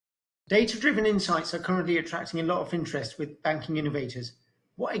Data-driven insights are currently attracting a lot of interest with banking innovators.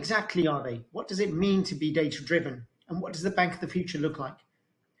 What exactly are they? What does it mean to be data-driven? And what does the bank of the future look like?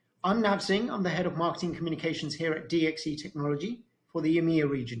 I'm Nav Singh. I'm the Head of Marketing Communications here at DXC Technology for the EMEA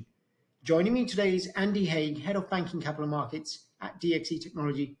region. Joining me today is Andrew Haigh, Head of Banking Capital Markets at DXC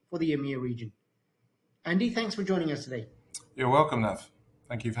Technology for the EMEA region. Andy, thanks for joining us today. You're welcome, Nav.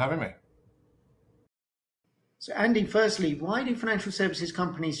 Thank you for having me. So Andy, firstly, why do financial services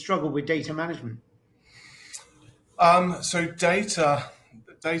companies struggle with data management? So data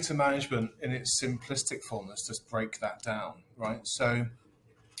management in its simplistic form, let's just break that down, right? So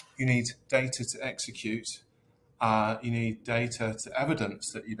you need data to execute, you need data to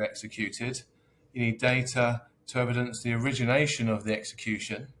evidence that you've executed, you need data to evidence the origination of the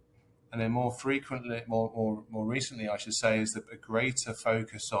execution, and then more recently, I should say, is a greater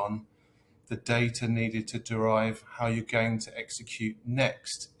focus on the data needed to derive how you're going to execute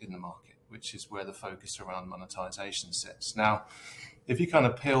next in the market, which is where the focus around monetization sits. Now, if you kind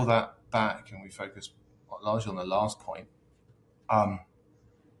of peel that back and we focus largely on the last point,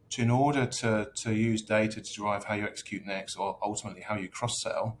 in order to use data to derive how you execute next, or ultimately how you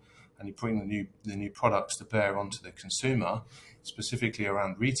cross-sell, and you bring the new products to bear onto the consumer, specifically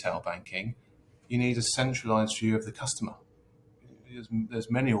around retail banking, you need a centralized view of the customer. There's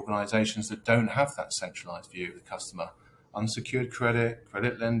many organizations that don't have that centralized view of the customer. Unsecured credit,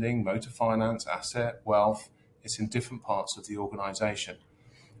 credit lending, motor finance, asset, wealth, it's in different parts of the organization.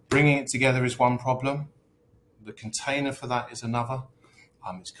 Bringing it together is one problem. The container for that is another.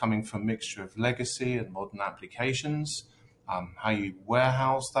 It's coming from a mixture of legacy and modern applications, how you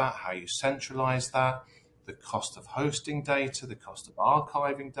warehouse that, how you centralize that, the cost of hosting data, the cost of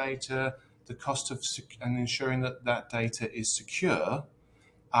archiving data, the cost of and ensuring that that data is secure,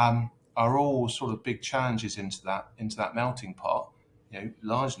 are all sort of big challenges into that melting pot.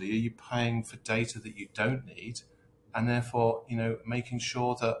 Largely, are you paying for data that you don't need, and therefore, making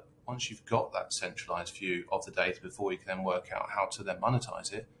sure that once you've got that centralized view of the data before you can then work out how to then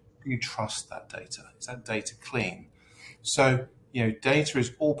monetize it, do you trust that data? Is that data clean? So, data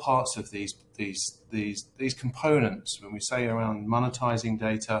is all parts of these components. When we say around monetizing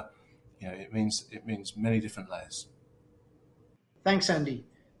data, it means many different layers. Thanks, Andy.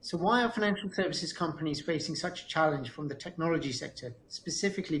 So why are financial services companies facing such a challenge from the technology sector,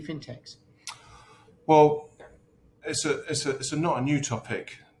 specifically fintechs? Well, it's not a new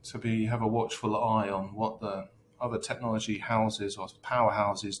topic to have a watchful eye on what the other technology houses or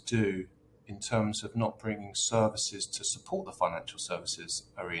powerhouses do in terms of not bringing services to support the financial services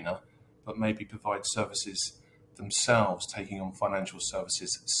arena, but maybe provide services themselves, taking on financial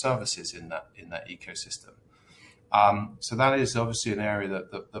services in that ecosystem. So that is obviously an area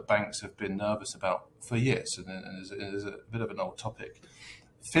that the banks have been nervous about for years, and it is a bit of an old topic.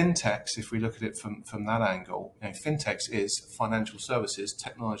 Fintechs, if we look at it from that angle, fintechs is financial services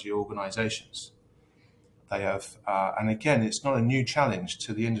technology organizations. They have, and again, it's not a new challenge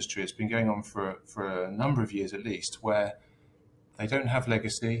to the industry. It's been going on for a number of years at least, where they don't have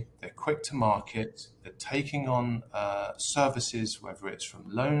legacy, they're quick to market, they're taking on services, whether it's from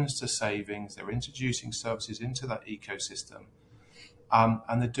loans to savings, they're introducing services into that ecosystem,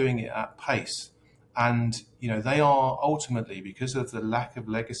 and they're doing it at pace. And, they are ultimately, because of the lack of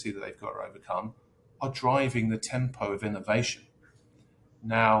legacy that they've got to overcome, are driving the tempo of innovation.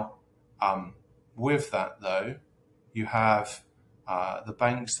 Now, with that, though, you have the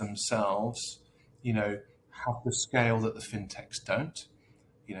banks themselves, have the scale that the fintechs don't.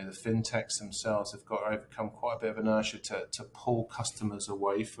 The fintechs themselves have got to overcome quite a bit of inertia to pull customers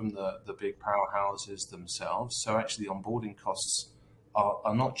away from the big powerhouses themselves. So actually, onboarding costs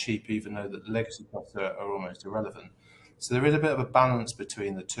are not cheap, even though the legacy costs are almost irrelevant. So there is a bit of a balance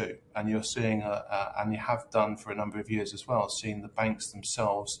between the two, and you're seeing, and you have done for a number of years as well, seeing the banks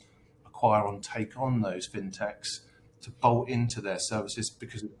themselves take on those fintechs to bolt into their services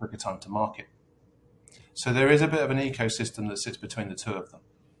because it's quicker time to market. So there is a bit of an ecosystem that sits between the two of them.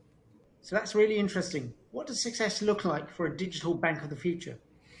 So that's really interesting. What does success look like for a digital bank of the future?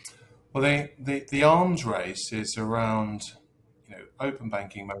 Well, the arms race is around, open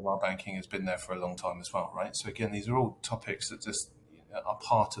banking, mobile banking has been there for a long time as well, right? So again, these are all topics that just are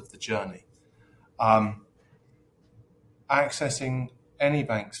part of the journey. Accessing any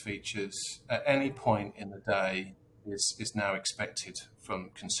bank's features at any point in the day is now expected from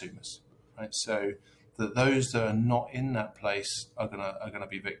consumers, right? So that those that are not in that place are gonna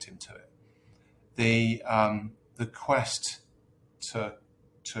be victim to it. The quest to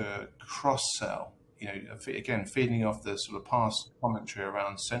cross sell, again feeding off the sort of past commentary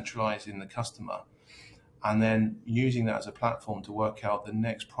around centralizing the customer, and then using that as a platform to work out the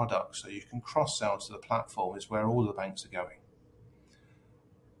next product so you can cross-sell to the platform is where all the banks are going.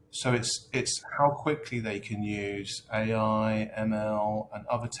 So it's how quickly they can use AI, ML, and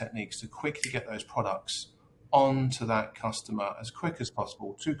other techniques to quickly get those products onto that customer as quick as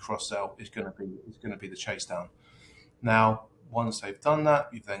possible to cross-sell is going to be the chase down. Now, once they've done that,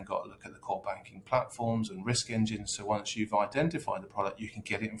 you've then got to look at the core banking platforms and risk engines. So once you've identified the product, you can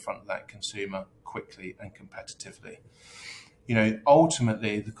get it in front of that consumer quickly and competitively.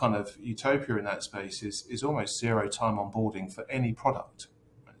 Ultimately, the kind of utopia in that space is almost zero time onboarding for any product.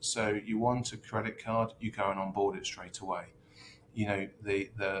 So you want a credit card, you go and onboard it straight away.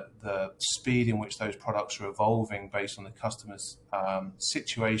 The speed in which those products are evolving based on the customer's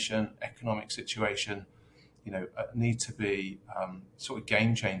situation, economic situation, need to be sort of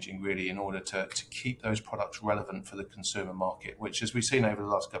game changing really in order to keep those products relevant for the consumer market, which, as we've seen over the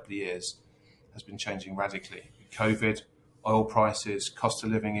last couple of years, has been changing radically. COVID, oil prices, cost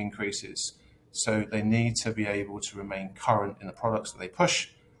of living increases. So they need to be able to remain current in the products that they push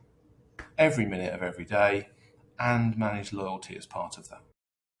every minute of every day and manage loyalty as part of that.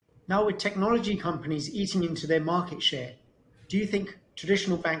 Now, with technology companies eating into their market share, do you think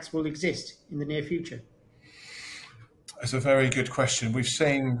traditional banks will exist in the near future? It's a very good question. We've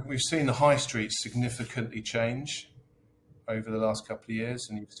seen the high street significantly change over the last couple of years,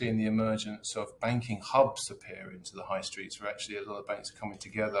 and you've seen the emergence of banking hubs appear into the high streets, where actually a lot of banks are coming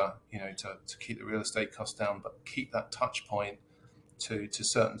together, to keep the real estate costs down, but keep that touch point to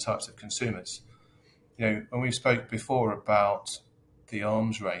certain types of consumers. When we spoke before about the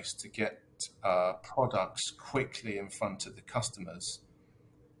arms race to get products quickly in front of the customers,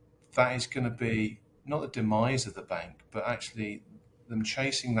 that is going to be not the demise of the bank, but actually them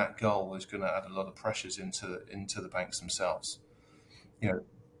chasing that goal is going to add a lot of pressures into the banks themselves.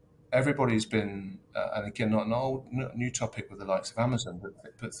 Everybody's been, and again, not a new topic with the likes of Amazon,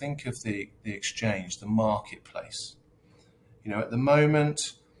 but think of the exchange, the marketplace. At the moment,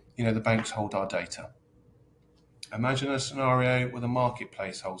 the banks hold our data. Imagine a scenario where the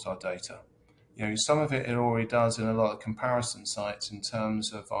marketplace holds our data. Some of it already does in a lot of comparison sites in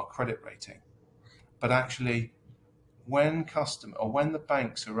terms of our credit rating. But actually, when the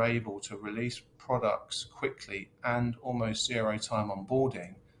banks are able to release products quickly and almost zero time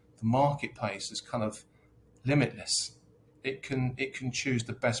onboarding, the marketplace is kind of limitless. It can choose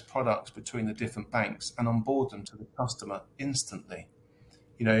the best products between the different banks and onboard them to the customer instantly.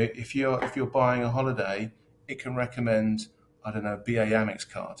 If you're buying a holiday, it can recommend, I don't know, BA Amex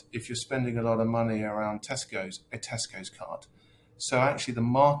card. If you're spending a lot of money around Tesco's, a Tesco's card. So actually the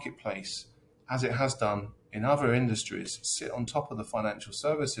marketplace, as it has done in other industries, sit on top of the financial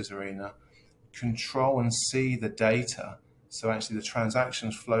services arena, control and see the data. So actually the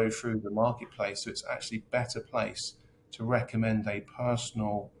transactions flow through the marketplace. So it's actually better place to recommend a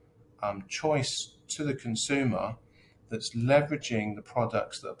personal choice to the consumer that's leveraging the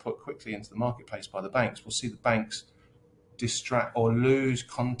products that are put quickly into the marketplace by the banks. We'll see the banks distract or lose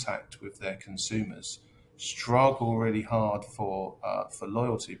contact with their consumers, struggle really hard for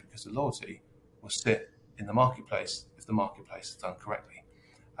loyalty, because the loyalty will sit in the marketplace if the marketplace is done correctly.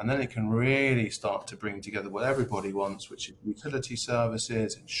 And then it can really start to bring together what everybody wants, which is utility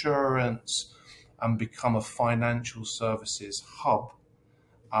services, insurance, and become a financial services hub,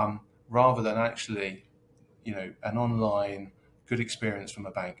 rather than actually, an online good experience from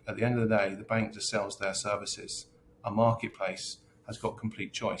a bank. At the end of the day, the bank just sells their services. A marketplace has got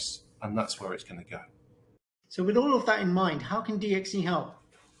complete choice, and that's where it's going to go. So with all of that in mind, how can DXC help?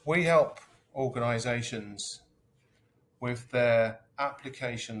 We help organizations with their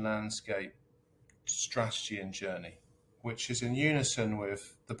application landscape strategy and journey, which is in unison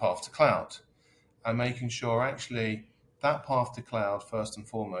with the path to cloud, and making sure actually that path to cloud, first and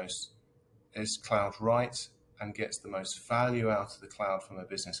foremost, is cloud right and gets the most value out of the cloud from a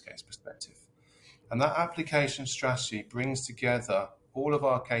business case perspective. And that application strategy brings together all of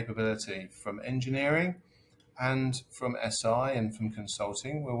our capability from engineering and from SI and from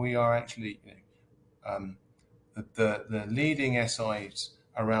consulting, where we are actually the leading SIs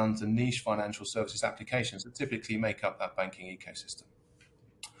around the niche financial services applications that typically make up that banking ecosystem.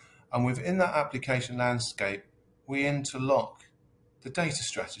 And within that application landscape, we interlock the data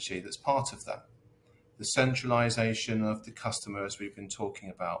strategy that's part of that, the centralization of the customer, as we've been talking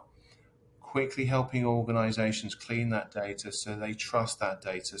about, quickly helping organizations clean that data so they trust that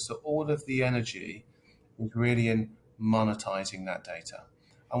data. So all of the energy is really in monetizing that data.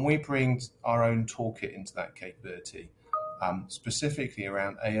 And we bring our own toolkit into that capability, specifically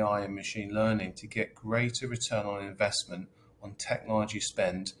around AI and machine learning, to get greater return on investment on technology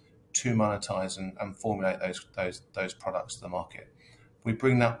spend to monetize and formulate those products to the market. We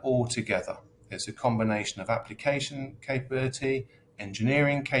bring that all together. It's a combination of application capability,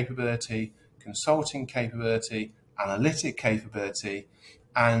 engineering capability, consulting capability, analytic capability,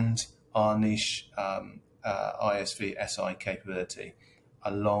 and our niche ISV SI capability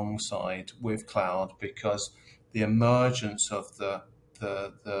alongside with cloud, because the emergence of the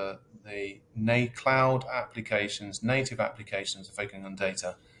cloud applications, native applications focusing on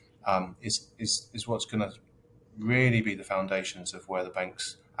data, is what's going to really be the foundations of where the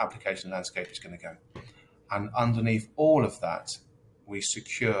bank's application landscape is going to go. And underneath all of that, we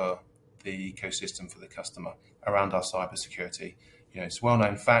secure the ecosystem for the customer around our cybersecurity. It's a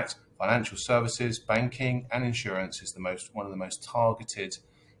well-known fact, financial services, banking, and insurance is one of the most targeted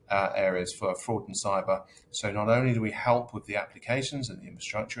areas for fraud and cyber. So not only do we help with the applications and the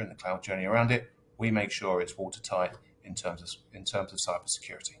infrastructure and the cloud journey around it, we make sure it's watertight in terms of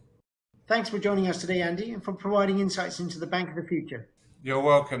cybersecurity. Thanks for joining us today, Andy, and for providing insights into the bank of the future. You're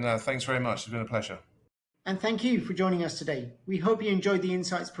welcome. Thanks very much. It's been a pleasure. And thank you for joining us today. We hope you enjoyed the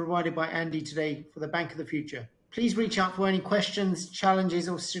insights provided by Andy today for the bank of the future. Please reach out for any questions, challenges,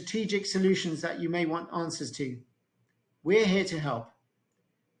 or strategic solutions that you may want answers to. We're here to help.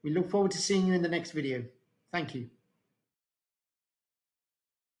 We look forward to seeing you in the next video. Thank you.